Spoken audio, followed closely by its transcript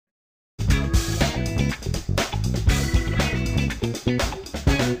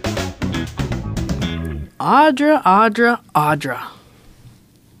Audra.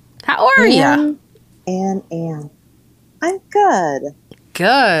 How are ya? And. I'm good.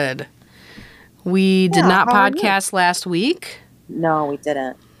 Good. We did not how are you? podcast last week. No, we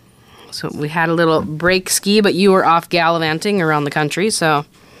didn't. So we had a little break ski, but you were off gallivanting around the country, so.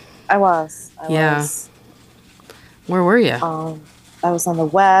 I was. Where were you? I was on the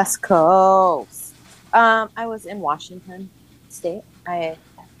West Coast. I was in Washington State. I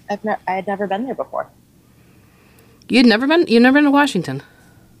had never been there before. You'd never been to Washington?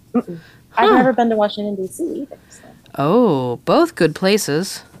 Mm-mm. I've never been to Washington, D.C. either. So. Oh, both good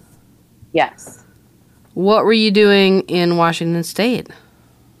places. Yes. What were you doing in Washington State?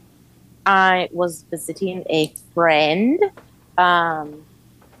 I was visiting a friend. I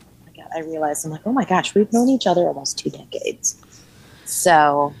realized, I'm like, oh my gosh, we've known each other almost 2 decades.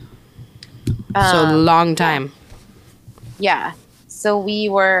 So long time. Yeah. So we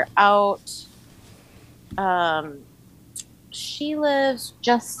were out. She lives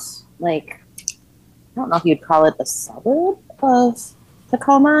just like, I don't know if you'd call it a suburb of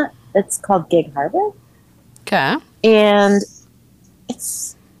Tacoma. It's called Gig Harbor. Okay. And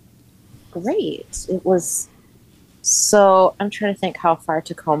it's great. It was, so I'm trying to think how far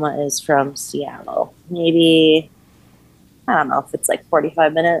Tacoma is from Seattle. Maybe, I don't know if it's like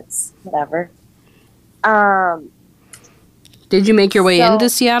 45 minutes, whatever. Did you make your way into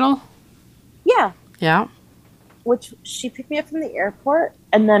Seattle? Yeah. Yeah. Which she picked me up from the airport,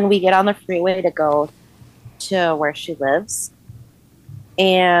 and then we get on the freeway to go to where she lives,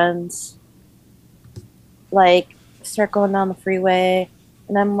 and like start going down the freeway,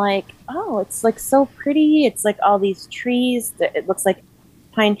 and I'm like, oh, it's like so pretty. It's like all these trees. It looks like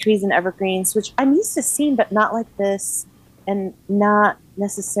pine trees and evergreens, which I'm used to seeing, but not like this, and not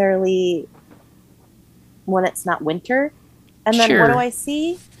necessarily when it's not winter. And then what do I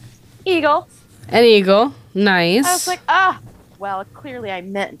see? Eagle. An eagle. Nice. I was like, well, clearly I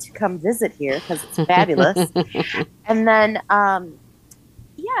meant to come visit here because it's fabulous. And then,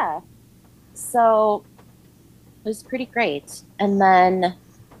 yeah. So it was pretty great. And then,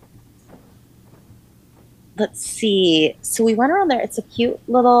 let's see. So we went around there. It's a cute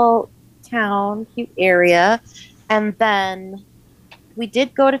little town, cute area. And then we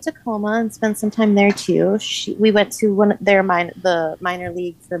did go to Tacoma and spend some time there too. We went to the minor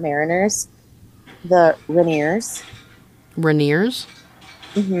league for Mariners. The Rainiers. Rainiers?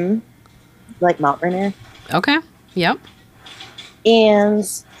 Mm-hmm. Like Mount Rainier. Okay. Yep. And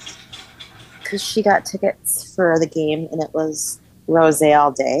because she got tickets for the game, and it was rosé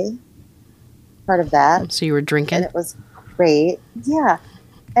all day. Part of that. So you were drinking? And it was great. Yeah.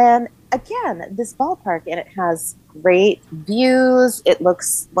 And again, this ballpark, and it has great views. It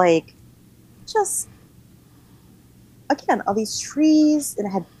looks like just, again, all these trees, and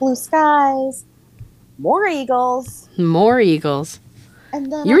it had blue skies. More eagles. And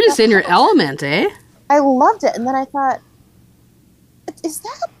then you were just in your element, eh? I loved it. And then I thought,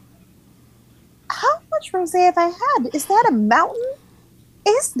 how much rosé have I had? Is that a mountain?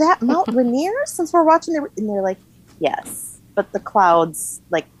 Is that Mount Rainier? Since we're watching and they're like, yes. But the clouds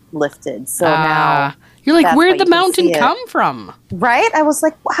like lifted. So now you're like, where'd the mountain come from? Right? I was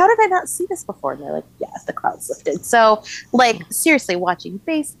like, how did I not see this before? And they're like, yeah, the clouds lifted. So, like, seriously, watching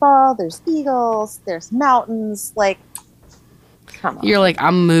baseball, there's eagles, there's mountains. Like, come on. You're like,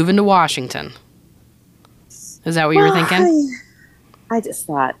 I'm moving to Washington. Is that what you were thinking? I just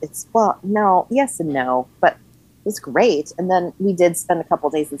thought no, yes and no, but it was great. And then we did spend a couple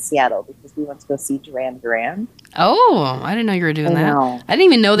days in Seattle because we went to go see Duran Duran. Oh, I didn't know you were doing that. I didn't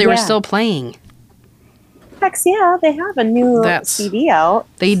even know they were still playing. Heck yeah, they have a new CD out.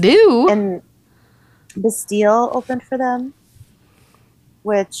 They do. And Bastille opened for them,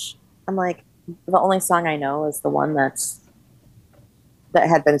 which I'm like, the only song I know is the one that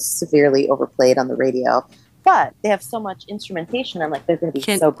had been severely overplayed on the radio. But they have so much instrumentation, I'm like, they're going to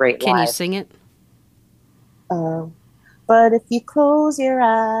be so great live. Can you sing it? But if you close your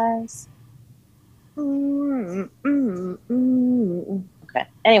eyes. Okay.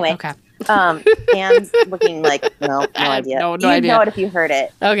 Anyway. Okay. Hands looking like no idea. No You'd idea. know it if you heard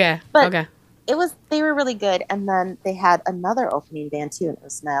it. Okay. But okay. They were really good. And then they had another opening band too, and it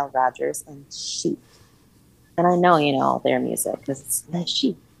was Nile Rodgers and Sheep. And I know you know all their music because it's the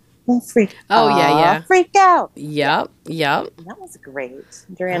Sheep. Freak. Oh, yeah. Freak out. Yep. And that was great.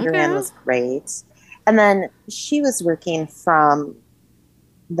 Duran Duran was great. And then she was working from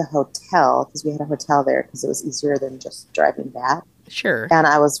the hotel because we had a hotel there because it was easier than just driving back. Sure. And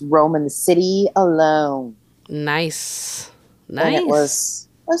I was roaming the city alone. Nice. And I was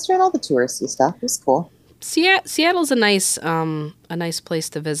doing all the touristy stuff. It was cool. Seattle's a nice place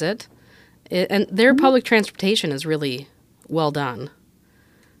to visit, and their Mhm. public transportation is really well done.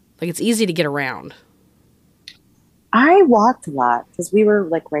 Like it's easy to get around. I walked a lot because we were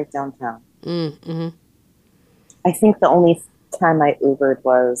like right downtown. Mm-hmm. I think the only time I Ubered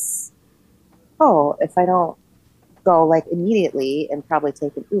was, oh, if I don't go like immediately and probably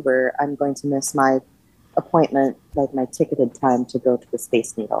take an Uber, I'm going to miss my appointment, like my ticketed time to go to the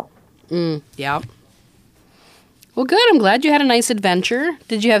Space Needle. Yeah. Well, good. I'm glad you had a nice adventure.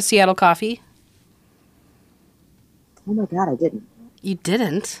 Did you have Seattle coffee? Oh my God, I didn't. You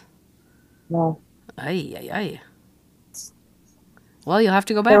didn't. No, Ay, ay, ay. Well, you'll have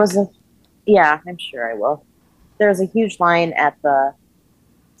to go there back. was a, yeah, I'm sure I will. There was a huge line at the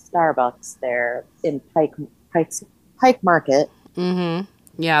Starbucks there in Pike Market. Mm-hmm.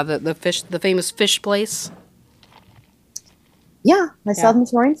 Yeah, the famous fish place. Yeah, I saw Yeah. them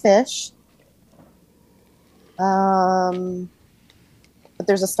throwing fish. Um, but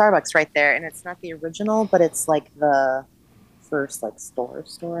there's a Starbucks right there, and it's not the original, but it's like the first like store,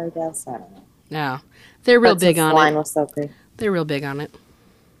 I guess. I don't know. Yeah. They're real But big since the on it. line was so great, They're real big on it.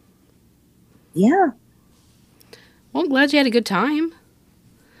 yeah, Well, I'm glad you had a good time.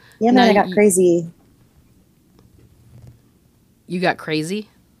 yeah, Now man, I got crazy. you got crazy?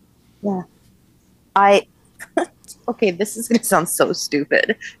 Yeah, I. Okay, this is gonna sound so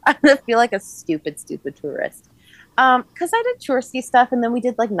stupid. I'm gonna feel like a stupid tourist. Because I did touristy stuff, and then we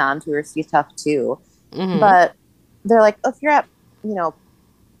did like non-touristy stuff too. Mm-hmm. But they're like, oh, if you're at, you know,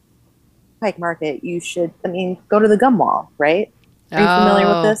 Pike Market, you should, I mean, go to the gum wall, right? Are you familiar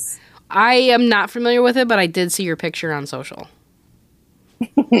with Oh. this? I am not familiar with it, but I did see your picture on social.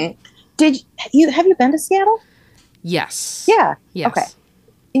 Did you have you been to Seattle? Yes. Yeah. Okay. Yes.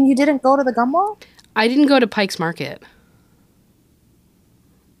 And you didn't go to the gum wall? I didn't go to Pike's Market.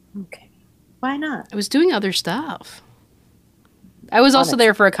 Okay. Why not? I was doing other stuff. I was also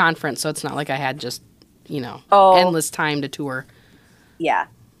there for a conference, so it's not like I had just, Oh, endless time to tour. yeah.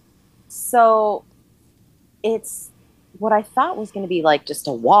 So it's what I thought was going to be like just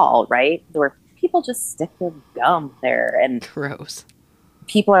a wall, right? Where people just stick their gum there, and Gross.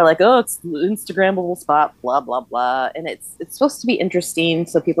 people are like, "Oh, it's the Instagrammable spot," blah blah blah, and it's supposed to be interesting.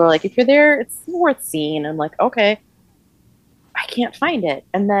 So people are like, "If you're there, it's worth seeing." I'm like, "Okay." I can't find it,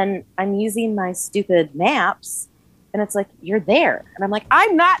 and then I'm using my stupid maps, and it's like, "You're there," and I'm like,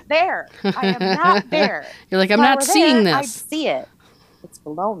 "I'm not there. I am not there." You're like, If I'm I not were seeing there, I'd this. see it. It's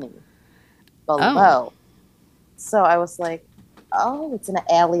below me, Oh. below. So I was like, "Oh, it's in an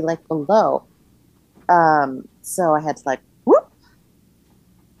alley like below." So I had to like whoop,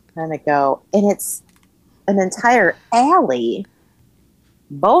 kind of go, and it's an entire alley,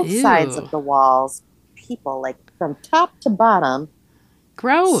 both sides Ew. of the walls. People like from top to bottom stick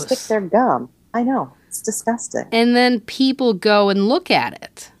Gross. their gum. I know it's disgusting. And then people go and look at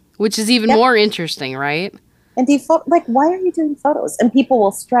it, which is even Yep. more interesting, right? And like, why are you doing photos? And people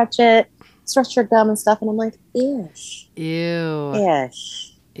will stretch your gum and stuff, and I'm like, ish, Ew.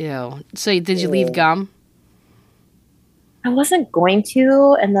 ish. Ew. So did you leave Ew. gum? I wasn't going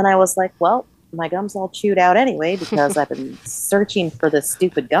to, and then I was like, well, my gum's all chewed out anyway because I've been searching for this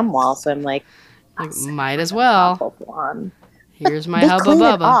stupid gum wall. So I'm like, Like, might as well. one. Here's my They Hubba clean it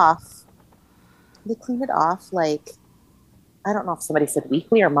Bubba. off. They clean it off like, I don't know if somebody said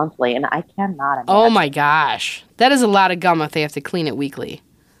weekly or monthly, and I cannot imagine. Oh my gosh. That is a lot of gum if they have to clean it weekly.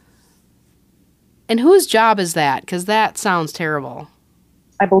 And whose job is that? Because that sounds terrible.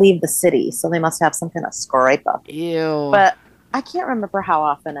 I believe the city, so they must have some kind of scraper. Ew. But I can't remember how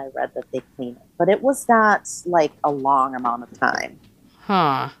often I read that they clean it, but it was not like a long amount of time.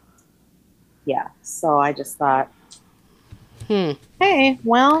 Huh. Yeah, so I just thought, Hmm. hey,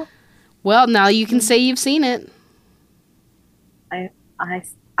 well, Well, now you can say you've seen it.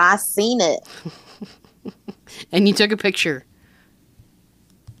 I seen it. And you took a picture.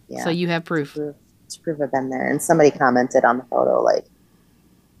 Yeah, So you have proof. to prove I've been there. And somebody commented on the photo, like,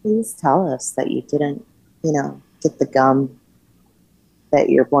 please tell us that you didn't, get the gum that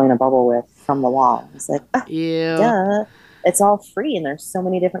you're blowing a bubble with from the wall. It's like, Ew. duh. It's all free, and there's so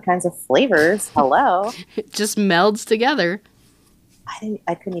many different kinds of flavors. Hello. It just melds together.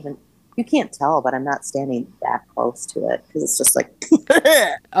 I couldn't even. You can't tell, but I'm not standing that close to it because it's just like.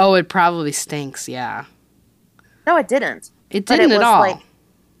 Oh, it probably stinks, yeah. No, it didn't. It But didn't it at was all. like,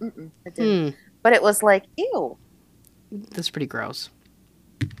 it didn't. But it was like, ew. That's pretty gross.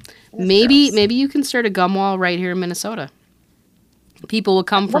 It is Maybe gross. maybe you can start a gum wall right here in Minnesota. People will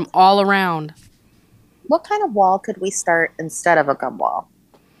come from What- all around. What kind of wall could we start instead of a gum wall?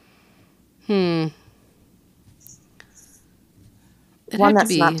 It'd One have to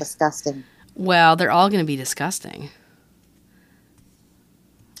that's not be. disgusting. Well, they're all going to be disgusting.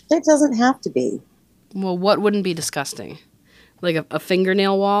 It doesn't have to be. Well, what wouldn't be disgusting? Like a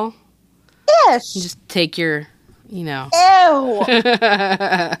fingernail wall? Ish. You just take your, you know. Ew.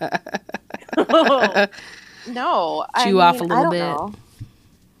 No. Chew off a little I don't bit. know.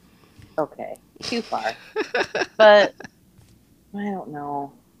 Okay. Too far. But I don't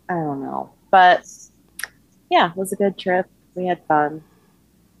know. But yeah, it was a good trip. We had fun.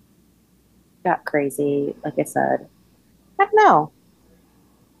 Got crazy, like I said. Heck no.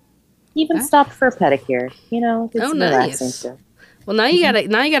 Even Huh? stopped for a pedicure. Did Oh, some nice. relaxing too. Well, now you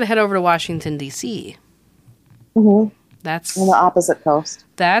gotta head over to Washington D.C. Mm-hmm. That's On the opposite coast.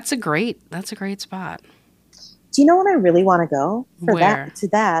 that's a great spot. Do you know when I really want to go? Where? To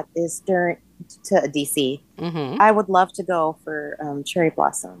DC. Mm-hmm. I would love to go for cherry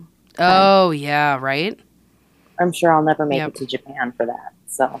blossom. Oh yeah, right. I'm sure I'll never make Yep. it to Japan for that.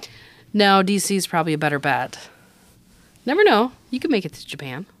 So No, D.C. is probably a better bet. Never know. You could make it to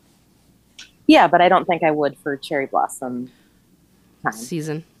Japan yeah, but I don't think I would for cherry blossom time.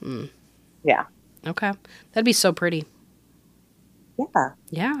 season. Mm. Yeah. Okay, that'd be so pretty. Yeah.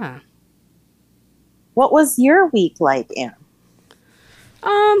 Yeah. What was your week like, Anne?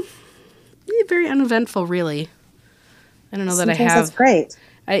 Yeah, very uneventful, really. I don't know that I Sometimes have. that's great.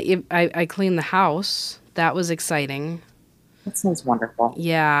 I cleaned the house. That was exciting. That sounds wonderful.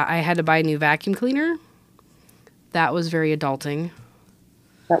 Yeah, I had to buy a new vacuum cleaner. That was very adulting.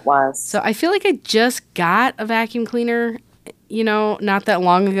 That was. So I feel like I just got a vacuum cleaner, not that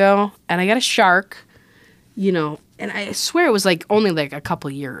long ago, and I got a Shark, and I swear it was like only like a couple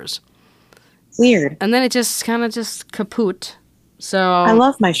years. Weird. And then it just kind of just kaput. So I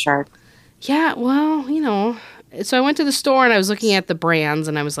love my Shark. yeah, well, so I went to the store and I was looking at the brands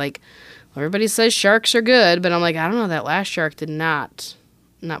and I was like, well, everybody says Sharks are good, but I'm like, I don't know, that last Shark did not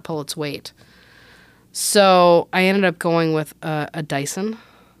pull its weight. So I ended up going with a Dyson.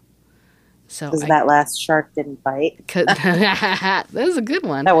 So Because that last Shark didn't bite. that was a good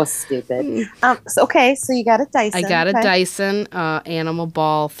one. That was stupid. So you got a Dyson. I got a okay. Dyson Animal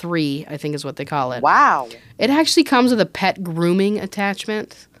Ball 3, I think is what they call it. Wow. It actually comes with a pet grooming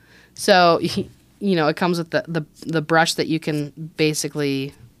attachment. So, it comes with the brush that you can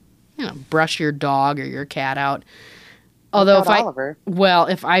basically, brush your dog or your cat out. Although Oliver.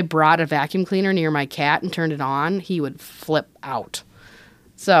 if I brought a vacuum cleaner near my cat and turned it on, he would flip out.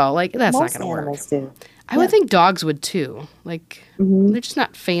 So, that's Most not going to work. animals do. I would think dogs would too. Mm-hmm. They're just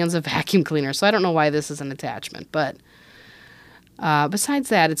not fans of vacuum cleaners, so I don't know why this is an attachment. But besides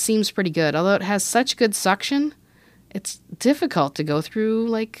that, it seems pretty good. Although it has such good suction, it's difficult to go through,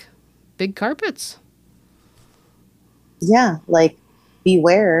 big carpets. Yeah,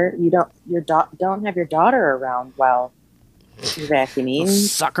 beware you don't have your daughter around while you're vacuuming.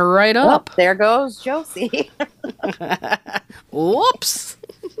 Suck her right Oh, up. there goes Josie. Whoops.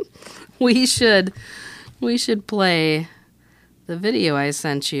 We should play the video I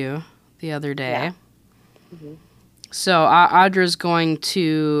sent you the other day. Yeah. Mm-hmm. So Audra's going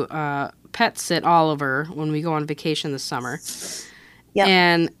to pet sit Oliver when we go on vacation this summer. Yep.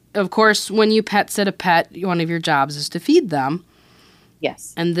 And of course, when you pet sit a pet, one of your jobs is to feed them.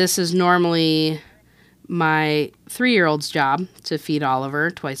 Yes. And this is normally my 3-year-old's job, to feed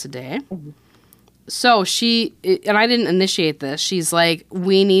Oliver twice a day. Mm-hmm. So and I didn't initiate this, she's like,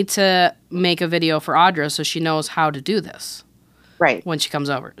 we need to make a video for Audra so she knows how to do this. Right. When she comes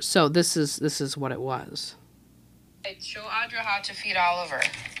over. So this is what it was. Show Audra how to feed Oliver.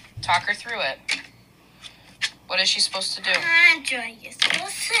 Talk her through it. What is she supposed to do? Audra, you're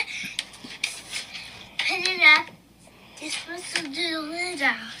supposed to put it up. You're supposed to do the lid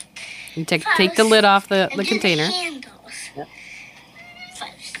out. You take the lid off the And do container. The handles. Yep.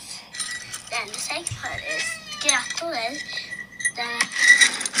 First. Then the second part is get off the lid. Then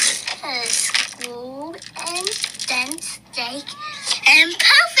put a screw and then steak and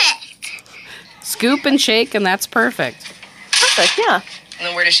perfect. Scoop and shake, and that's perfect. Perfect, yeah. And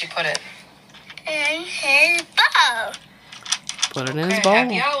then where does she put it? In his bowl. Put it in his bowl.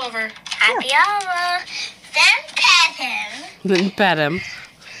 Happy Oliver. Then pet him. Then pet him.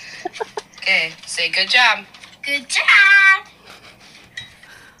 Okay, say good job. Good job.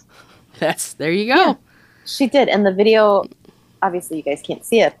 There you go. Yeah. She did, and the video, obviously you guys can't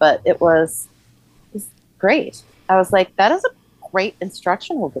see it, but it was great. I was like, that is a great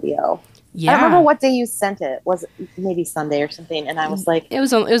instructional video. Yeah. I don't remember what day you sent it. Was it maybe Sunday or something? And I was like, It was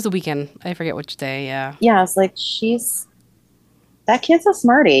the weekend. I forget which day, yeah. yeah, I was like, that kid's a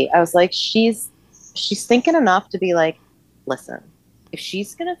smarty. I was like, she's thinking enough to be like, listen, if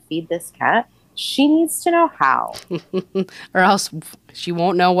she's going to feed this cat, she needs to know how. Or else she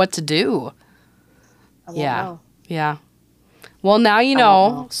won't know what to do. I won't Yeah. know. Yeah. Well, now you I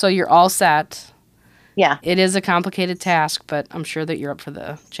won't know, know. so you're all set. Yeah, It is a complicated task, but I'm sure that you're up for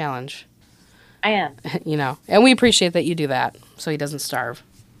the challenge. I am. And we appreciate that you do that so he doesn't starve.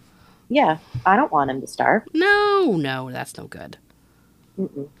 Yeah, I don't want him to starve. No, that's no good.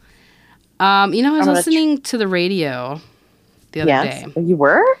 Mm-mm. I was I'm gonna listening to the radio the other Yes, day. you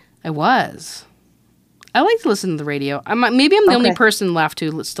were? I was. I like to listen to the radio. Maybe I'm the only Okay. person left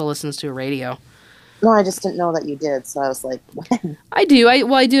who still listens to a radio. No, I just didn't know that you did, so I was like, I do.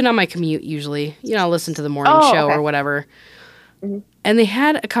 I do it on my commute usually. I'll listen to the morning show okay. or whatever. Mhm. And they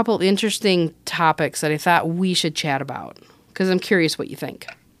had a couple of interesting topics that I thought we should chat about because I'm curious what you think.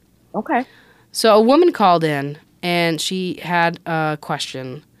 Okay. So a woman called in and she had a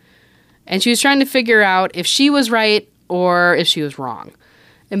question. And she was trying to figure out if she was right or if she was wrong.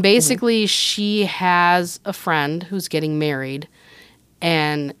 And basically, she has a friend who's getting married,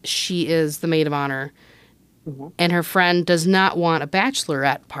 and she is the maid of honor. Mhm. And her friend does not want a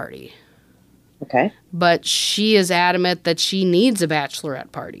bachelorette party. Okay. But she is adamant that she needs a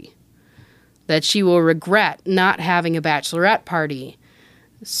bachelorette party. That she will regret not having a bachelorette party.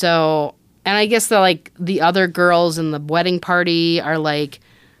 So, and I guess the other girls in the wedding party are like,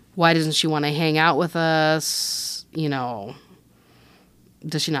 why doesn't she want to hang out with us?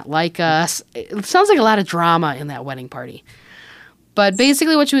 Does she not like us? It sounds like a lot of drama in that wedding party. But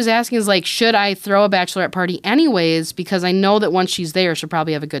basically what she was asking is like, should I throw a bachelorette party anyways? Because I know that once she's there, she'll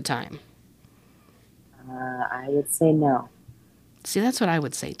probably have a good time. I would say no. See, that's what I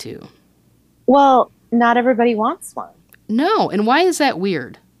would say too. Well, not everybody wants one. No, and why is that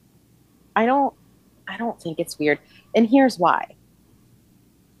weird? I don't think it's weird. And here's why.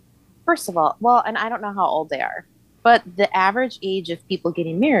 First of all, well, and I don't know how old they are, but the average age of people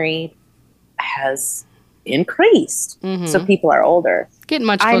getting married has increased. Mm-hmm. So people are older. Getting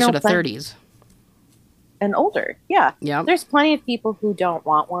much I closer know to 30s. And older, yeah. Yep. There's plenty of people who don't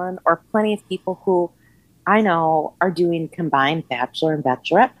want one, or plenty of people who I know are doing combined bachelor and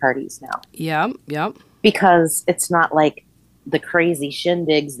bachelorette parties now. Yep. Because it's not like the crazy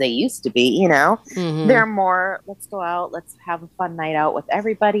shindigs they used to be, Mm-hmm. They're more, let's go out, let's have a fun night out with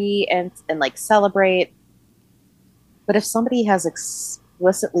everybody and like celebrate. But if somebody has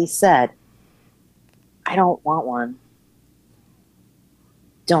explicitly said, I don't want one,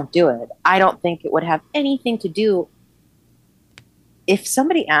 don't do it. I don't think it would have anything to do. If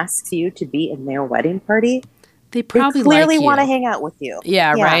somebody asks you to be in their wedding party, They probably clearly like want to you. hang out with you.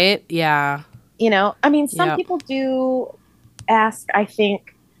 Yeah, right? Yeah. I mean, some Yep. people do ask, I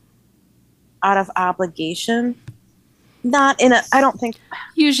think, out of obligation. Not in a, I don't think,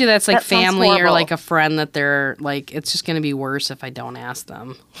 Usually that's like That sounds family or horrible. like a friend that they're like, it's just going to be worse if I don't ask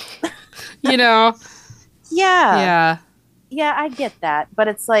them. Yeah. Yeah, I get that. But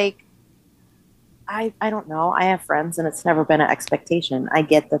it's like, I don't know. I have friends and it's never been an expectation. I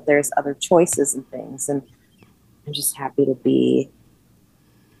get that there's other choices and things. And I'm just happy to be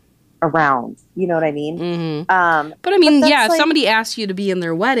around. You know what I mean? Mm-hmm. But I mean, that's yeah, if like- somebody asks you to be in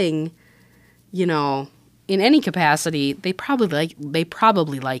their wedding, in any capacity, they probably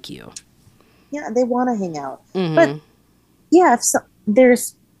like you. Yeah, they want to hang out. Mm-hmm. But yeah,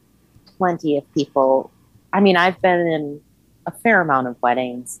 there's plenty of people. I mean, I've been in a fair amount of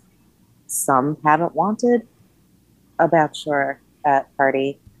weddings. Some haven't wanted a bachelorette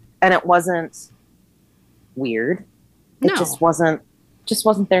party, and it wasn't weird. It No. just wasn't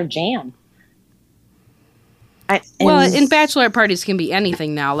their jam. Well, and bachelorette parties can be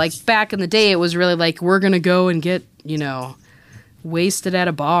anything now. Like back in the day, it was really like, we're going to go and get, wasted at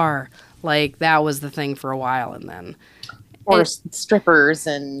a bar. Like that was the thing for a while. And then. or strippers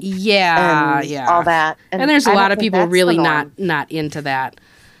and Yeah. all that. And there's a I lot don't of think people that's really the norm. not into that.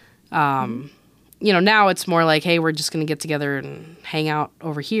 Now it's more like, hey, we're just going to get together and hang out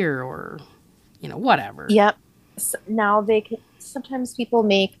over here or, whatever. Yep. So now sometimes people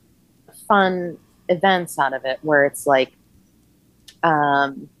make fun events out of it where it's like,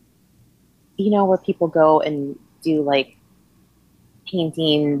 where people go and do like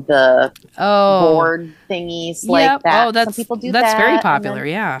painting the board thingies like that. Oh, that's, some people do that's that. very and popular,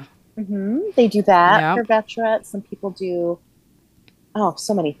 yeah. then- they do that Yep. for bachelorette. Some people do,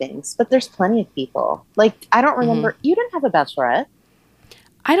 so many things. But there's plenty of people. Like, I don't remember, you didn't have a bachelorette.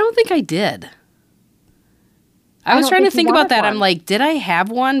 I don't think I did. I was don't trying to think you think about wanted that. one. I'm like, did I have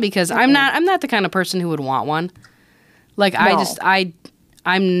one? Because I'm not the kind of person who would want one. Like No.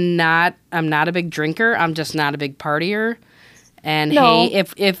 I'm not a big drinker. I'm just not a big partier. And No. hey,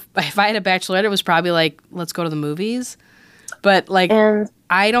 if I had a bachelorette, it was probably like, let's go to the movies. But like, And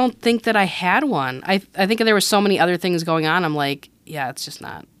I don't think that I had one. I think there were so many other things going on. I'm like, yeah, it's just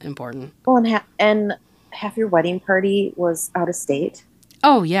not important. well, and half your wedding party was out of state?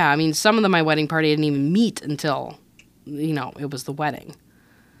 Oh, yeah. I mean, some of them, my wedding party didn't even meet until, it was the wedding.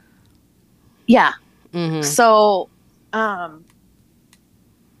 Yeah. Mm-hmm. So, but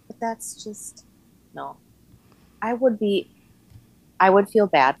that's just, no. I would feel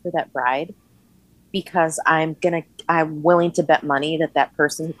bad for that bride because I'm willing to bet money that that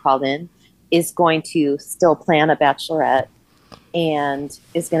person who called in is going to still plan a bachelorette and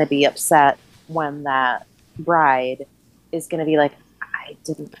is going to be upset when that bride is going to be like, I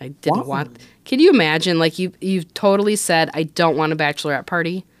didn't want. Can you imagine? Like you've totally said, I don't want a bachelorette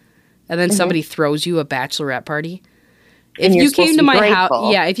party, and then somebody throws you a bachelorette party. If you came to my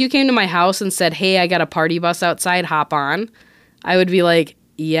house, if you came to my house and said, "Hey, I got a party bus outside, hop on," I would be like,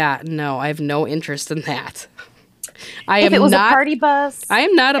 "Yeah, no, I have no interest in that." If it was a party bus, I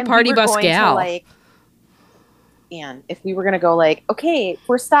am not a party bus gal. And if we were going to go like, okay,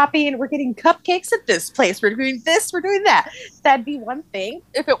 we're stopping, we're getting cupcakes at this place, we're doing this, we're doing that, that'd be one thing.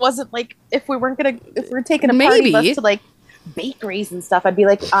 If it wasn't like, if we're taking a party bus to like bakeries and stuff, I'd be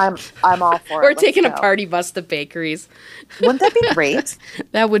like, I'm all for it. We're taking a party bus to bakeries. Wouldn't that be great?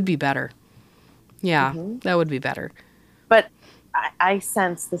 That would be better. Yeah, that would be better. But I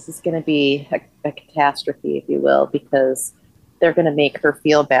sense this is going to be a catastrophe, if you will, because they're going to make her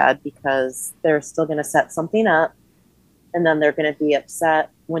feel bad because they're still going to set something up. And then they're going to be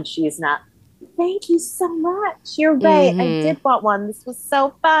upset when she's not. Thank you so much. You're right. I did want one. This was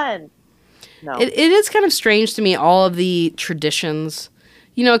so fun. No. It is kind of strange to me, all of the traditions,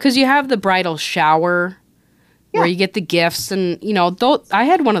 because you have the bridal shower where you get the gifts and, I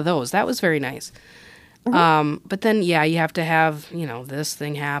had one of those. That was very nice. But then, you have to have, this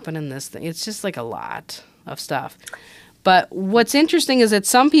thing happen and this thing. It's just like a lot of stuff. But what's interesting is that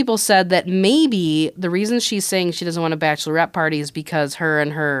some people said that maybe the reason she's saying she doesn't want a bachelorette party is because her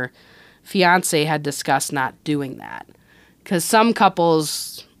and her fiance had discussed not doing that. Because some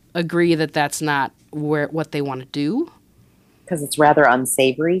couples agree that that's not what they want to do. Because it's rather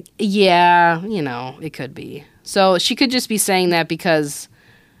unsavory. Yeah, it could be. So she could just be saying that because,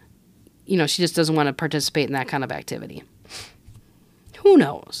 she just doesn't want to participate in that kind of activity. Who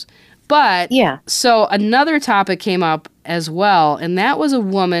knows? But, so another topic came up as well, and that was a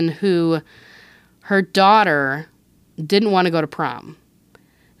woman who, her daughter didn't want to go to prom.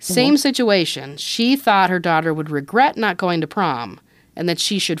 Same situation. She thought her daughter would regret not going to prom, and that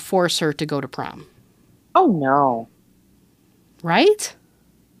she should force her to go to prom. Oh, no. Right?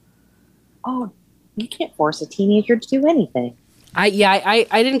 Oh, you can't force a teenager to do anything. I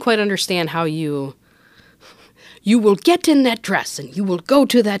didn't quite understand how you will get in that dress and you will go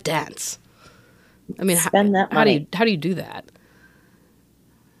to that dance. I mean, spend that money. How do you do that?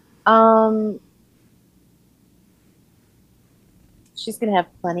 She's going to have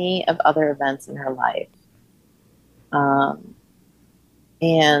plenty of other events in her life.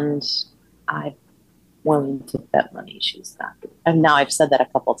 And I'm willing to bet money she's not. And now I've said that a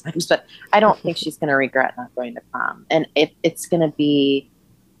couple of times, but I don't think she's going to regret not going to prom. And it's going to be,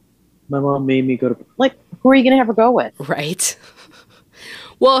 my mom made me go to, like, who are you going to have her go with? Right.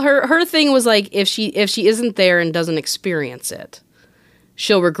 Well, her thing was like, if she isn't there and doesn't experience it,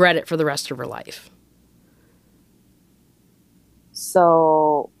 she'll regret it for the rest of her life.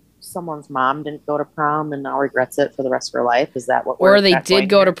 So someone's mom didn't go to prom and now regrets it for the rest of her life? Is that what we're Or they did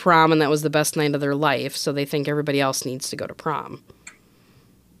go to prom and that was the best night of their life, so they think everybody else needs to go to prom.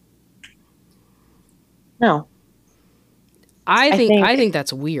 No. I think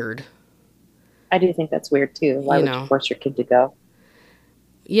that's weird. I do think that's weird too. Why would you force your kid to go?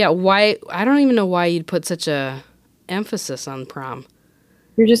 Yeah, why? I don't even know why you'd put such a emphasis on prom.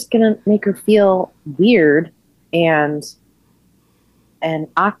 You're just going to make her feel weird and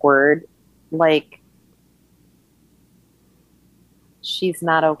awkward, like she's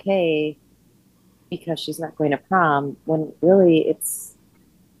not okay because she's not going to prom, when really it's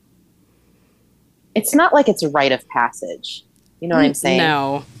not like it's a rite of passage. You know what I'm saying?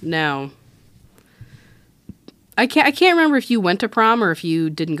 No. I can't remember if you went to prom or if you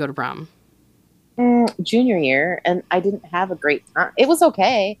didn't go to prom. Junior year, and I didn't have a great time. It was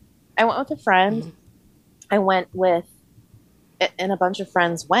okay. I went with a friend. Mm-hmm. I went with, and a bunch of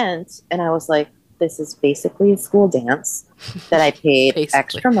friends went, and I was like, this is basically a school dance that I paid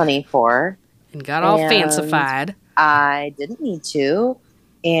extra money for. And got all fancified. I didn't need to.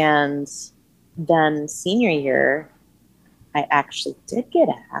 And then senior year, I actually did get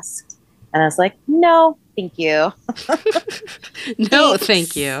asked. And I was like, no, thank you. No,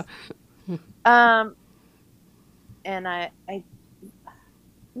 thank you. And I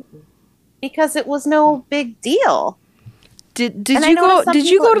because it was no big deal. Did And I you noticed go? some Did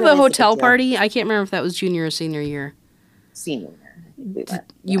you people go it to the really is a big hotel deal. party? I can't remember if that was junior or senior year. Senior year, we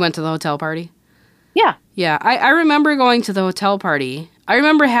went. You went to the hotel party? Yeah. Yeah, I remember going to the hotel party. I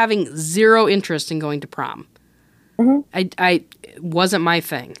remember having zero interest in going to prom. Mhm. I it wasn't my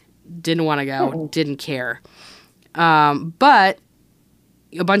thing. Didn't want to go. Mm-mm. Didn't care. But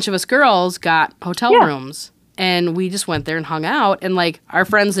a bunch of us girls got hotel Yeah. rooms, and we just went there and hung out. And like our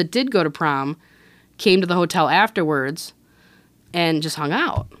friends that did go to prom came to the hotel afterwards and just hung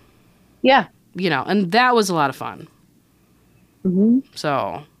out. Yeah. And that was a lot of fun. hmm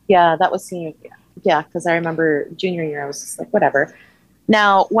So Yeah, that was senior year. Yeah, because I remember junior year, I was just like, whatever.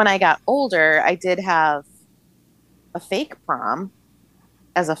 Now, when I got older, I did have a fake prom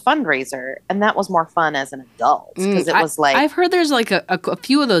as a fundraiser, and that was more fun as an adult because it was like, I've heard there's like a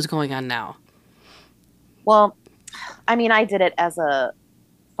few of those going on now. well, I mean, I did it as a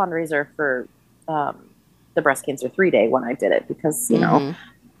fundraiser for the breast cancer 3-day when I did it because, Mhm.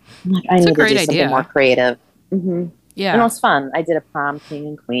 like, I It's a need to great do something idea. more creative. And it Yeah. was fun. I did a prom king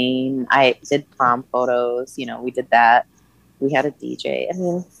and queen. I did prom photos. We did that. We had a DJ. I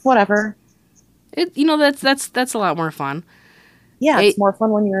mean, whatever. That's a lot more fun. Yeah, It- it's more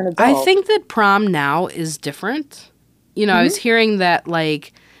fun when you're an adult. I think that prom now is different. I was hearing that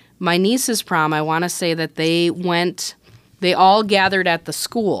like my niece's prom, I want to say that they all gathered at the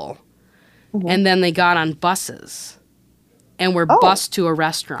school Mhm. and then they got on buses and were Oh. bused to a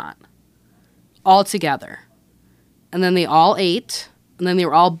restaurant all together. And then they all ate and then they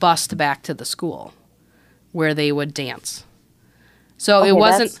were all bused back to the school where they would dance. So Okay,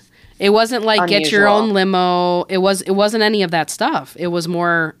 it wasn't like get your unusual. own limo. It wasn't any of that stuff. It was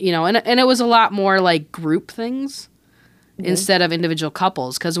more, and it was a lot more like group things instead of individual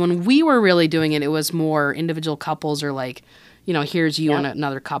couples. Because when we were really doing it, it was more individual couples or like, here's you and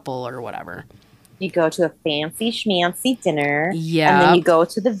another couple or whatever. You go to a fancy schmancy dinner. Yeah. And then you go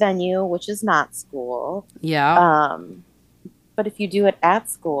to the venue, which is not school. Yeah. But if you do it at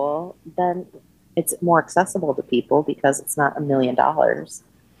school, then it's more accessible to people because it's not $1 million.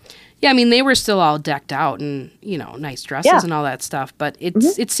 Yeah, I mean, they were still all decked out and, nice dresses and all that stuff. But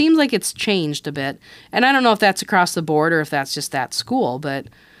it seems like it's changed a bit. And I don't know if that's across the board or if that's just that school. But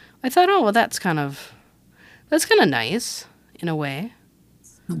I thought, oh, well, that's kind of nice in a way.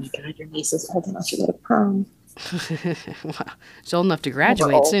 Oh, my God, your niece is old enough to go to prom. Well, she's old enough to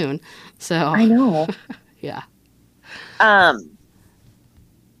graduate old. soon. So I know. yeah.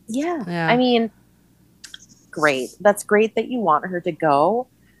 Yeah. I mean, great. That's great that you want her to go,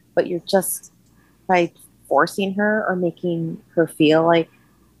 but you're just by forcing her or making her feel like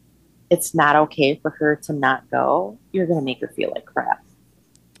it's not okay for her to not go, you're going to make her feel like crap.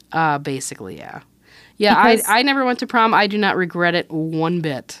 Basically, yeah. Yeah, Because- I never went to prom. I do not regret it one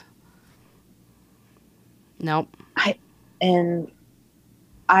bit. Nope. And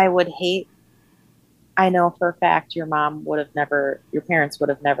I would hate, I know for a fact your parents would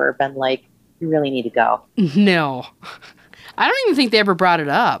have never been like, you really need to go. No. I don't even think they ever brought it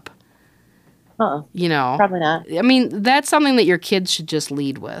up. Probably not. I mean, that's something that your kids should just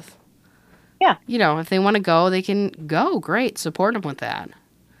lead with. Yeah. If they want to go, they can go. Great. Support them with that.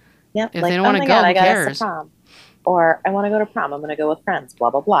 Yeah. If they don't want to go, I who got cares? us to prom. Or I want to go to prom. I'm going to go with friends.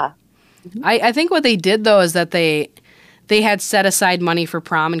 Blah, blah, blah. I think what they did, though, is that they had set aside money for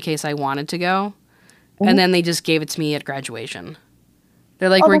prom in case I wanted to go. And then they just gave it to me at graduation. They're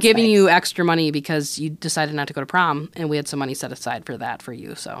like, we're that's giving nice. you extra money because you decided not to go to prom, and we had some money set aside for that for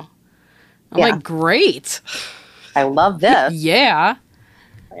you. So I'm Yeah. like, great. I love this. Yeah.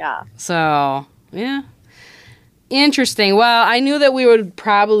 Yeah. So, yeah. Interesting. Well, I knew that we would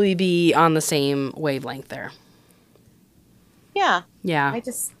probably be on the same wavelength there. Yeah. Yeah. I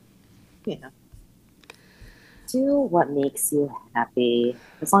just, do what makes you happy.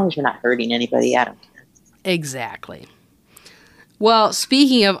 As long as you're not hurting anybody, I don't care. Exactly. Well,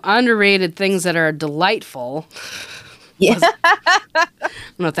 speaking of underrated things that are delightful, Yeah. I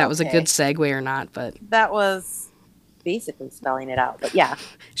don't know if that was a Okay. good segue or not, but That was basically spelling it out. But yeah,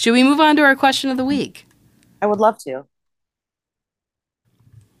 should we move on to our question of the week? I would love to.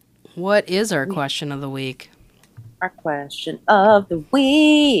 What is our question of the week? Our question of the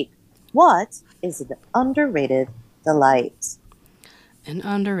week. What is an underrated delight? An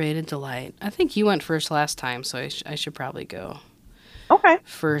underrated delight. I think you went first last time, so I should probably go Okay.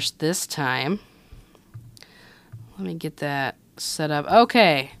 first this time. Let me get that set up.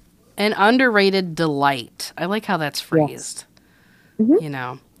 Okay. An underrated delight. I like how that's phrased.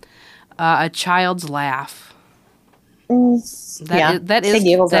 Mhm. A child's laugh. Yeah. That Big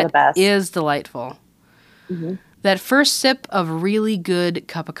giggles are the best. is delightful. Mhm. That first sip of really good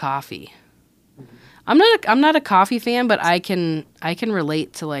cup of coffee. I'm not a coffee fan, but I can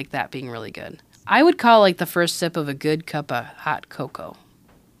relate to like that being really good. I would call like the first sip of a good cup of hot cocoa.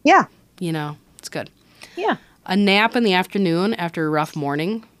 Yeah. You know, it's good. Yeah. A nap in the afternoon after a rough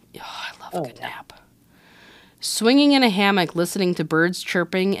morning. Oh, I love a good nap. Swinging in a hammock, listening to birds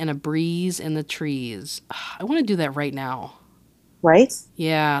chirping and a breeze in the trees. I want to do that right now. Right?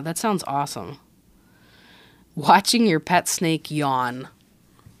 Yeah, that sounds awesome. Watching your pet snake yawn.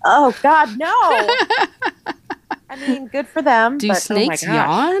 Oh, God, no. I mean, good for them. Do but, snakes oh my gosh.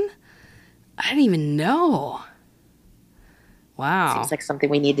 yawn? I didn't even know. Wow. Seems like something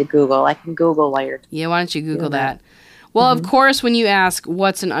we need to Google. I can Google while you're Yeah, why don't you Google that? Well, of course, when you ask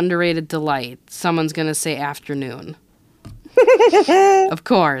what's an underrated delight, someone's going to say afternoon. Of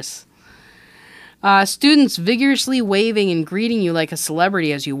course. Students vigorously waving and greeting you like a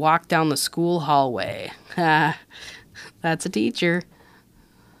celebrity as you walk down the school hallway. That's a teacher.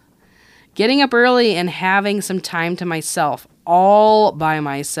 Getting up early and having some time to myself, all by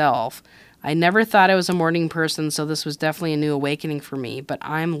myself. I never thought I was a morning person, so this was definitely a new awakening for me, but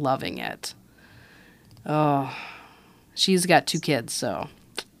I'm loving it. Oh, she's got 2 kids, so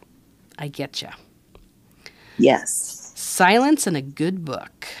I get ya. Yes. Silence and a good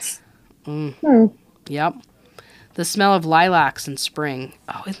book. Yep. The smell of lilacs in spring.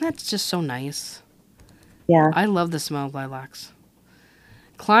 Oh, isn't that just so nice? Yeah. I love the smell of lilacs.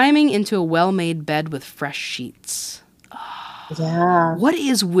 Climbing into a well-made bed with fresh sheets. Yeah. What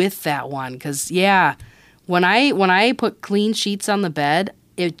is with that one? Because, yeah, when I put clean sheets on the bed,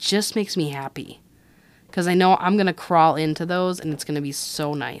 it just makes me happy. Because I know I'm going to crawl into those, and it's going to be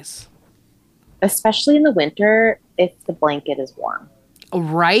so nice. Especially in the winter, if the blanket is warm.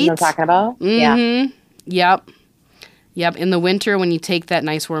 Right? You know what I'm talking about? Mm-hmm. Yeah. Yep. In the winter, when you take that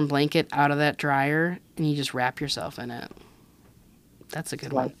nice warm blanket out of that dryer, and you just wrap yourself in it. That's a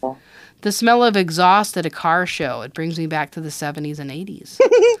good one. Delightful. The smell of exhaust at a car show. It brings me back to the 70s and 80s.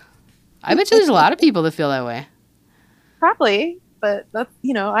 I bet you there's a lot of people that feel that way. Probably, but that's,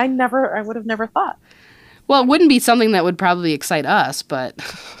 I would have never thought. Well, it wouldn't be something that would probably excite us, but,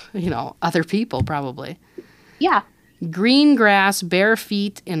 other people probably. Yeah. Green grass, bare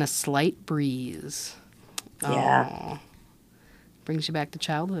feet, in a slight breeze. Yeah. Oh, brings you back to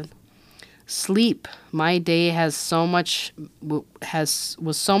childhood. Sleep. My day was so much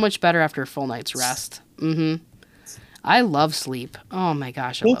better after a full night's rest. I love sleep. Oh my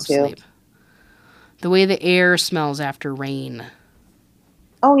gosh, I love sleep. The way the air smells after rain.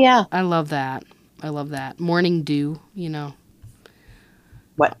 Oh yeah. I love that. Morning dew,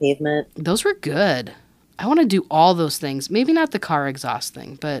 Wet pavement. Those were good. I want to do all those things. Maybe not the car exhaust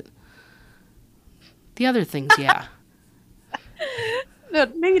thing, but the other things, yeah. No,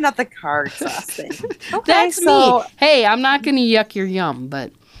 maybe not the car exhaust thing. Okay, That's me. Hey, I'm not going to yuck your yum,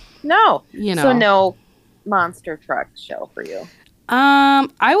 but no. So no monster truck show for you.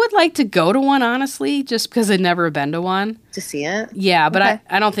 I would like to go to one, honestly, just because I've never been to one. To see it? Yeah, but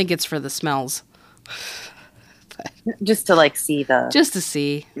I don't think it's for the smells. Just to see just to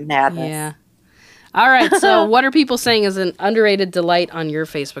see madness. Yeah. All right. So, what are people saying is an underrated delight on your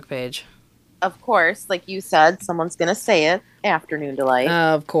Facebook page? Of course, like you said, someone's gonna say it. Afternoon delight.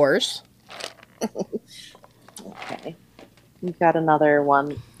 Of course. Okay. We've got another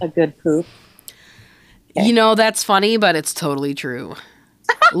one. A good poop. Okay. That's funny, but it's totally true.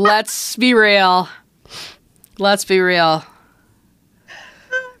 Let's be real. Oh,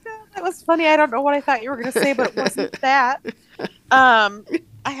 God, that was funny. I don't know what I thought you were going to say, but it wasn't that.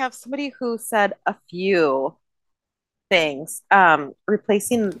 I have somebody who said a few things.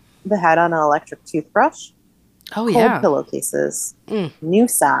 Replacing the head on an electric toothbrush. Oh, cold yeah. Pillowcases. New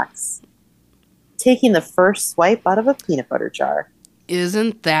socks. Taking the first swipe out of a peanut butter jar.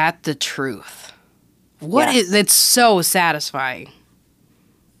 Isn't that the truth? It's so satisfying.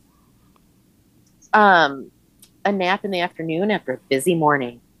 A nap in the afternoon after a busy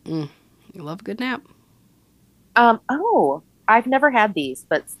morning. You love a good nap. I've never had these,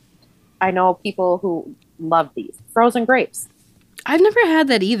 but I know people who love these. Frozen grapes. I've never had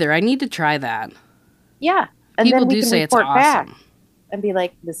that either. I need to try that. Yeah. And people then we do can say it's report back awesome. and be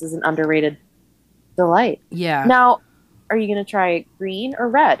like, this is an underrated delight. Yeah. Now, are you going to try green or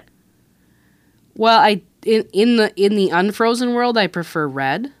red? Well, in the unfrozen world, I prefer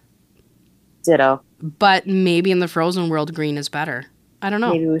red. Ditto. But maybe in the frozen world, green is better. I don't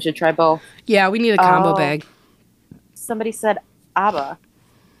know. Maybe we should try both. Yeah, we need a combo bag. Somebody said ABBA.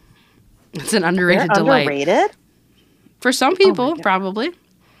 It's an underrated They're delight. Underrated? For some people, probably.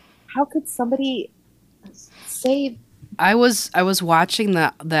 How could somebody say? I was watching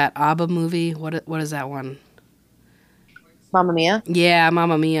that ABBA movie. What is that one? Mamma Mia? Yeah,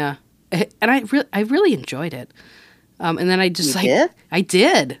 Mamma Mia. And I really enjoyed it. And then I just You did? I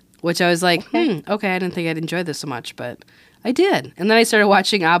did, which I was like, Okay. okay, I didn't think I'd enjoy this so much, but I did. And then I started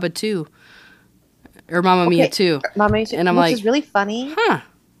watching ABBA 2, or Mamma Mia 2. Mamma Mia 2, And I'm which like, is really funny huh,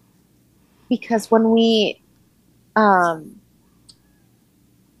 because um,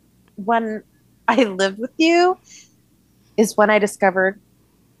 when I lived with you, is when I discovered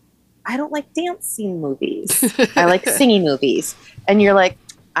I don't like dancing movies. I like singing movies. And you're like,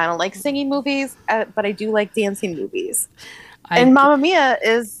 I don't like singing movies, but I do like dancing movies. And Mamma Mia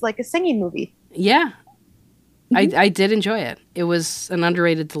is like a singing movie. Yeah. Mm-hmm. I did enjoy it. It was an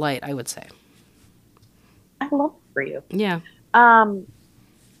underrated delight, I would say. I love it for you. Yeah. All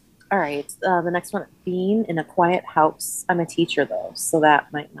right. The next one, being in a quiet house. I'm a teacher, though, so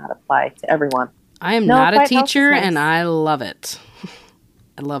that might not apply to everyone. I am not a teacher, and I love it.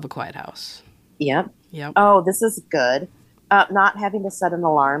 I love a quiet house. Yep. Yep. Oh, this is good. Not having to set an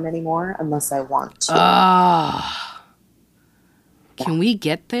alarm anymore unless I want to. Can we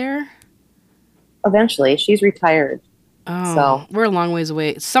get there? Eventually. She's retired. Oh, so we're a long ways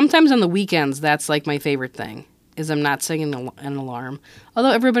away. Sometimes on the weekends, that's like my favorite thing, is I'm not setting an alarm.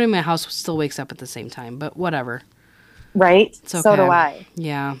 Although everybody in my house still wakes up at the same time, but whatever. Right? It's okay. So do I.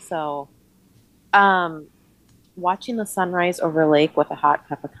 Yeah. So, watching the sunrise over a lake with a hot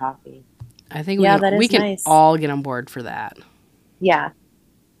cup of coffee. I think we can all get on board for that. Yeah.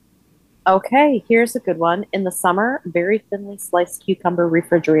 Okay, here's a good one. In the summer, very thinly sliced cucumber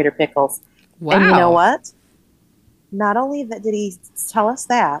refrigerator pickles. Wow. And you know what? Not only that did he tell us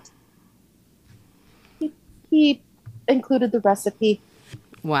that, he included the recipe.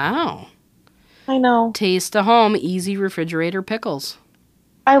 Wow. I know. Taste to home, easy refrigerator pickles.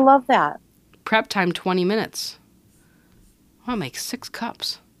 I love that. Prep time 20 minutes. I'll make 6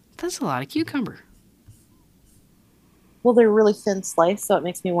 cups. That's a lot of cucumber. Well, they're really thin sliced, so it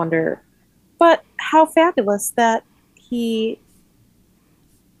makes me wonder. But how fabulous that he.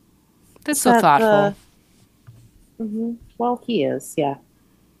 That's so thoughtful. Well, he is, yeah.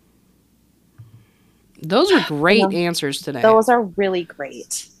 Those are great answers today. Those are really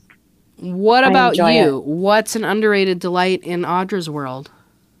great. What about you? What's an underrated delight in Audra's world?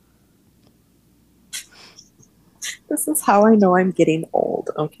 This is how I know I'm getting old,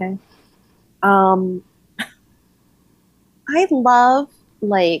 okay? I love,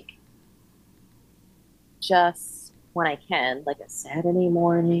 like, just when I can, like a Saturday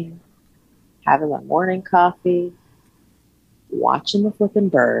morning, having my morning coffee, watching the flipping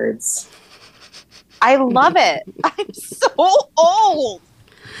birds. I love it. I'm so old.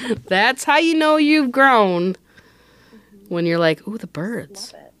 That's how you know you've grown. When you're like, ooh, the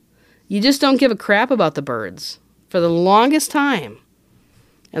birds. You just don't give a crap about the birds for the longest time.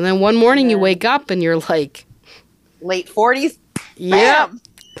 And then one morning you wake up and you're like... Late 40s? Yeah. Bam!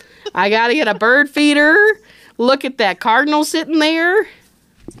 I got to get a bird feeder. Look at that cardinal sitting there.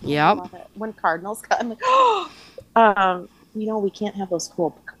 Yep. When cardinals come, I'm like, oh! We can't have those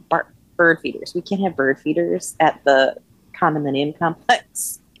cool bird feeders. We can't have bird feeders at the condominium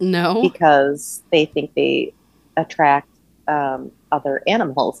complex. No. Because they think they attract other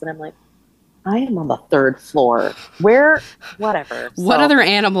animals. And I'm like, I am on the 3rd floor. Whatever. What other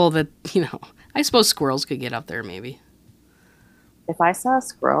animal that, I suppose squirrels could get up there maybe. If I saw a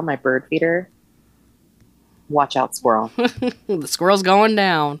squirrel in my bird feeder, watch out, squirrel. The squirrel's going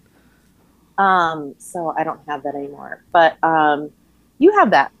down. So I don't have that anymore. But you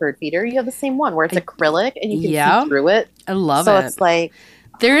have that bird feeder. You have the same one where it's acrylic and you can see through it. I love it. So it's like...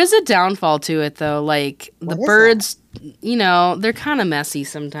 There is a downfall to it, though. Like, the birds, they're kind of messy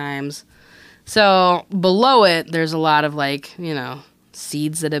sometimes. So below it, there's a lot of, like,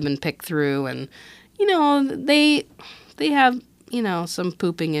 seeds that have been picked through. And, they have, some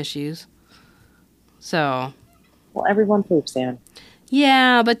pooping issues. So. Well, everyone poops, Anne.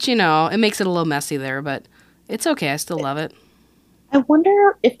 Yeah, but, it makes it a little messy there. But it's okay. I still love it. I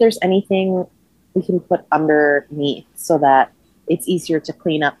wonder if there's anything we can put underneath so that it's easier to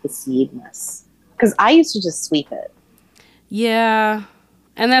clean up the seed mess. Because I used to just sweep it. Yeah.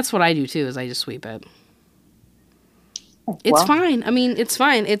 And that's what I do, too, is I just sweep it. It's fine. I mean, it's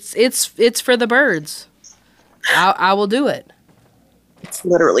fine. It's for the birds. I will do it. It's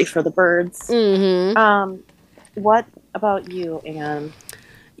literally for the birds. Mm-hmm. What about you, Anne?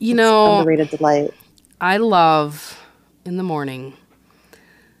 Underrated delight. I love, in the morning,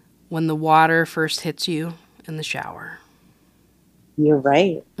 when the water first hits you in the shower. You're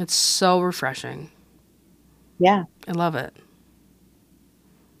right. It's so refreshing. Yeah. I love it.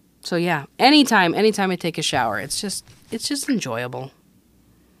 So yeah, anytime I take a shower, it's just enjoyable.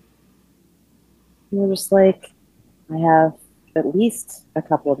 You're just like, I have at least a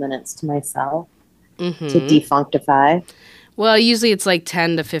couple of minutes to myself to Mm-hmm. defunctify. Well, usually it's like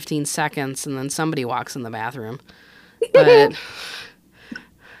 10 to 15 seconds, and then somebody walks in the bathroom. But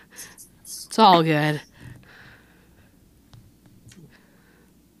it's all good.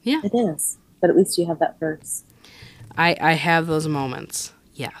 Yeah, It is. But at least you have that first. I have those moments.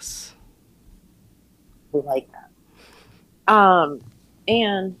 Yes. We like that.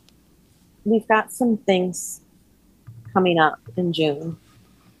 And we've got some things coming up in June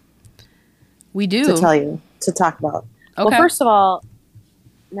We to do. tell you, to talk about. Well, Okay. first of all,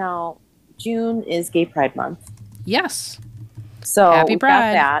 now June is Gay Pride Month. Yes. So Happy we've got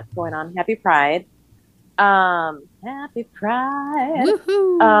Pride. that going on. Happy Pride. Happy Pride.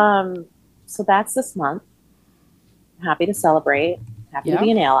 Woohoo. So that's this month. Happy to celebrate. Happy to Yep.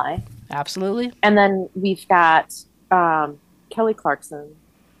 be an ally. Absolutely. And then we've got Kelly Clarkson.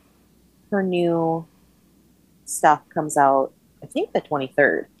 Her new stuff comes out, I think, the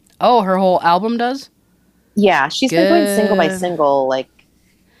 23rd. Oh, her whole album does? Yeah, she's been going single by Good. single. Like,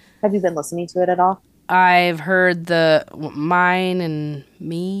 have you been listening to it at all? I've heard the Mine and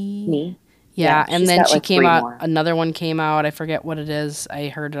Me. Me? Yeah, and she's then got she like came 3 out, more. another one came out. I forget what it is. I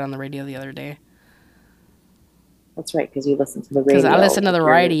heard it on the radio the other day. That's right, because you listen to the Because radio. I listen to the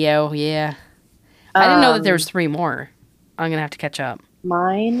You're- radio, yeah. I didn't know that there was 3 more. I'm going to have to catch up.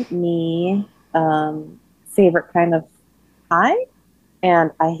 Mine, Me, Favorite Kind of High,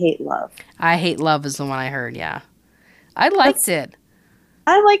 and I Hate Love. I Hate Love is the one I heard, yeah. I liked it.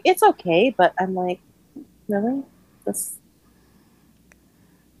 I like, it's okay, but I'm like, really? This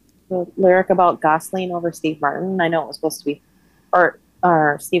the lyric about Gosling over Steve Martin. I know it was supposed to be, or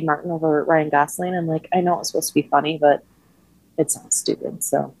Steve Martin over Ryan Gosling. I'm like, I know it was supposed to be funny, but it sounds stupid.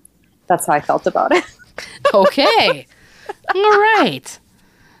 So that's how I felt about it. Okay. All right.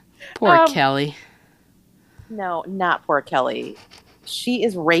 Poor Um, Kelly. No, not poor Kelly. She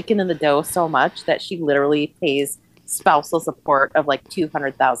is raking in the dough so much that she literally pays spousal support of like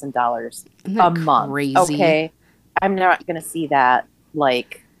 $200,000 Isn't a that month. crazy? Okay, I'm not gonna see that.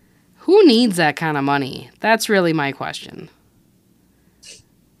 Like, Who needs that kind of money? That's really my question.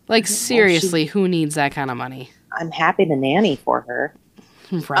 Like, seriously, who needs that kind of money? I'm happy to nanny for her.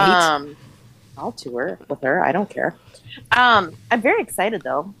 Right? I'll tour with her. I don't care. I'm very excited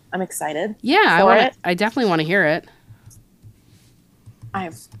though. I'm excited. Yeah, for it. I definitely want to hear it. I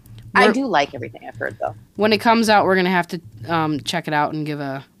We're- do like everything I've heard though. When it comes out, we're going to have to check it out and give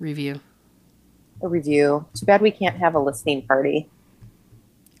a review. A review. Too bad we can't have a listening party.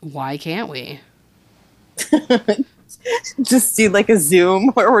 Why can't we? Just do like a Zoom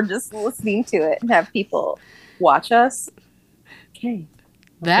where we're just listening to it and have people watch us. Okay.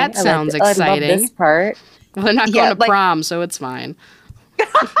 That I sounds like it. I love exciting. this part. We're not Yeah, going to like- prom, so it's fine.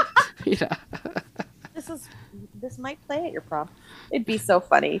 Yeah. This might play at your prom. It'd be so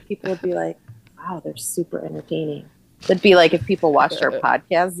funny. People would be like, "Wow, they're super entertaining." It'd be like if people watched our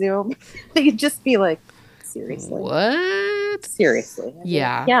podcast Zoom, they'd just be like, "Seriously, What? seriously." I'd be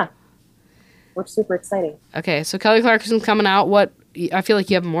Yeah. like, yeah. We're super exciting. Okay, so Kelly Clarkson's coming out. What? I feel like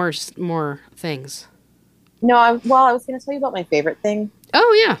you have more things. No, I was going to tell you about my favorite thing.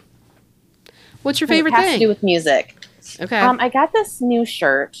 Oh yeah. What's your favorite It has thing? to do with music. Okay. I got this new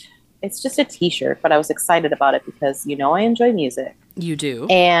shirt. It's just a T-shirt, but I was excited about it because I enjoy music. You do.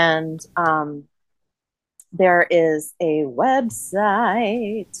 And there is a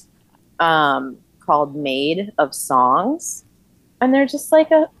website called Made of Songs, and they're just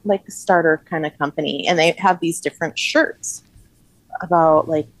like a starter kind of company, and they have these different shirts about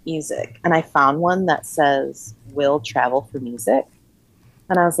like music. And I found one that says "Will travel for music,"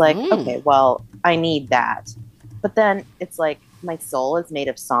 and I was like, okay, well, I need that. But then it's like my soul is made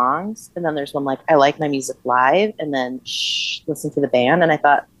of songs, and then there's one like I like my music live, and then listen to the band. And I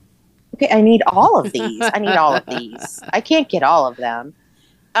thought, okay, I need all of these. I need all of these. I can't get all of them.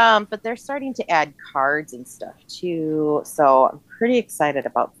 But they're starting to add cards and stuff too, so I'm pretty excited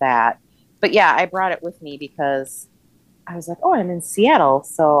about that. But yeah, I brought it with me because I was like, oh, I'm in Seattle,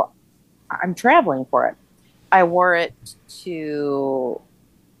 so I'm traveling for it. I wore it to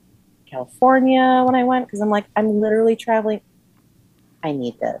California when I went because I'm like, I'm literally traveling. I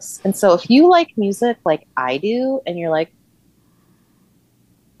need this. And so if you like music like I do, and you're like,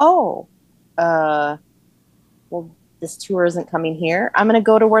 oh, well, this tour isn't coming here, I'm going to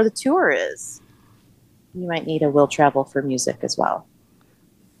go to where the tour is. You might need a Will Travel for music as well.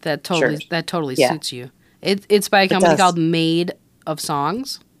 That totally Yeah. suits you. It's by a company does. called Made of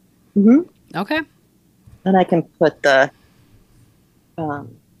Songs. Mm-hmm. Okay. And I can put the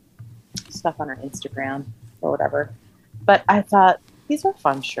stuff on our Instagram or whatever. But I thought these are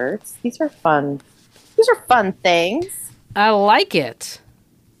fun shirts. These are fun things. I like it.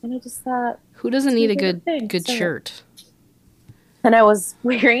 And I just thought, Who doesn't it's my need a favorite thing. good So- shirt? And I was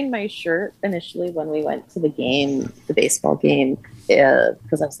wearing my shirt initially when we went to the game, the baseball game,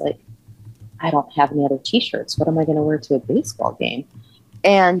 because I was like, I don't have any other T-shirts. What am I going to wear to a baseball game?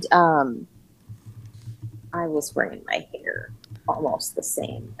 And I was wearing my hair almost the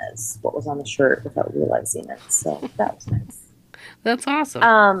same as what was on the shirt without realizing it. So that was nice. That's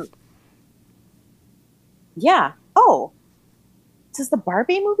awesome. Yeah. Oh, does the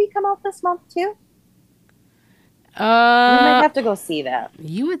Barbie movie come out this month too? We might have to go see that.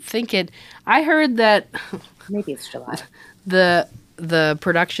 You would think it. I heard that Maybe it's July. the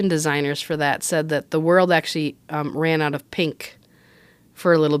production designers for that said that the world actually ran out of pink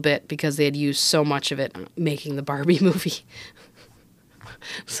for a little bit because they had used so much of it making the Barbie movie.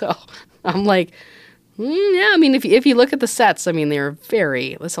 So I'm like, yeah. I mean, if you look at the sets, I mean,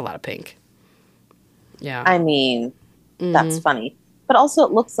 that's a lot of pink. Yeah. I mean, that's funny, but also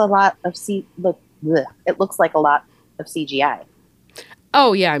it looks a lot of it looks like a lot of CGI.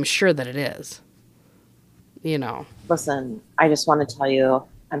 Oh yeah, I'm sure that it is. You know. Listen, I just want to tell you,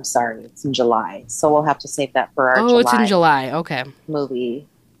 I'm sorry, it's in July, so we'll have to save that for our July. Oh, it's in July. Okay. Movie.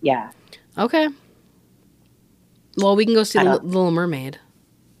 Yeah. Okay. Well, we can go see the Little Mermaid.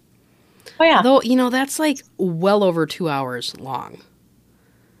 Oh yeah. Though, that's like well over 2 hours long.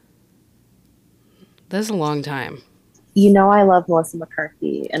 That's a long time. I love Melissa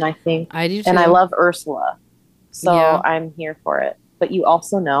McCarthy, and I think I do too. And I love Ursula, so Yeah. I'm here for it. But you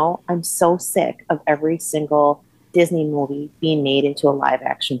also know I'm so sick of every single Disney movie being made into a live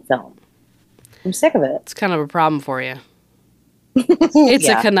action film. I'm sick of it. It's kind of a problem for you. It's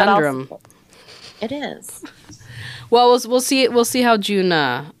a conundrum. It is. Well, we'll see. We'll see how June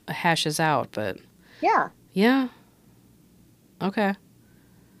hashes out, but Yeah. Okay.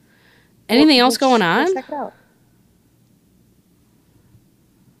 Anything else going on? We'll check it out.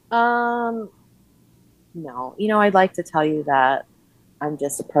 No. I'd like to tell you that I'm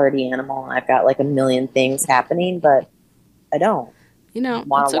just a party animal and I've got like a million things happening, but I don't.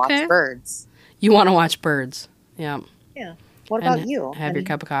 Want it's to okay. watch birds. You want to watch birds. Yeah. Yeah. What about you? Have your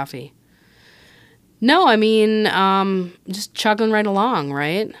cup of coffee. No, I mean, just chugging right along,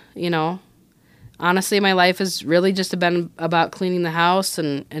 right? Honestly, my life has really just been about cleaning the house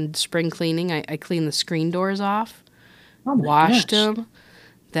and spring cleaning. I cleaned the screen doors off, washed them.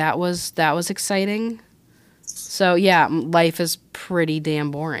 That was exciting. So yeah, life is pretty damn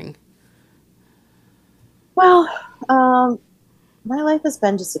boring. Well, my life has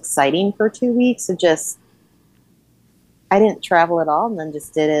been just exciting for 2 weeks. I didn't travel at all, and then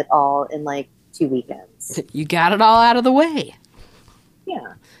just did it all in like 2 weekends. You got it all out of the way.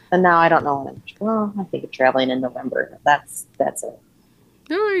 Yeah. And now I don't know. I think of traveling in November. That's it. Oh,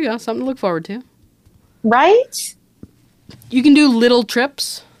 there you go. Something to look forward to. Right? You can do little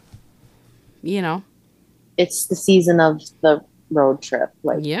trips. It's the season of the road trip,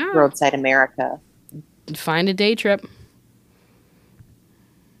 like Roadside America. Find a day trip.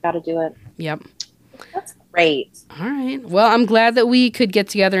 Got to do it. Yep. That's great. All right. Well, I'm glad that we could get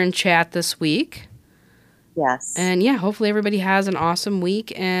together and chat this week. Yes. And yeah, hopefully everybody has an awesome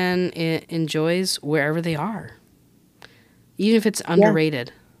week and enjoys wherever they are. Even if it's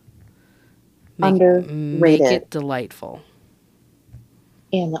underrated. Make it delightful.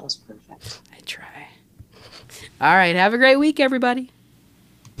 And that was perfect. I try. All right. Have a great week, everybody.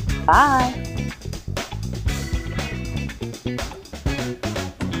 Bye.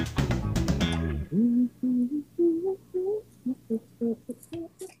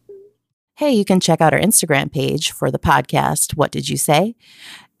 Hey, you can check out our Instagram page for the podcast, What Did You Say?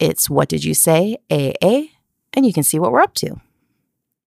 It's What Did You Say, AA, and you can see what we're up to.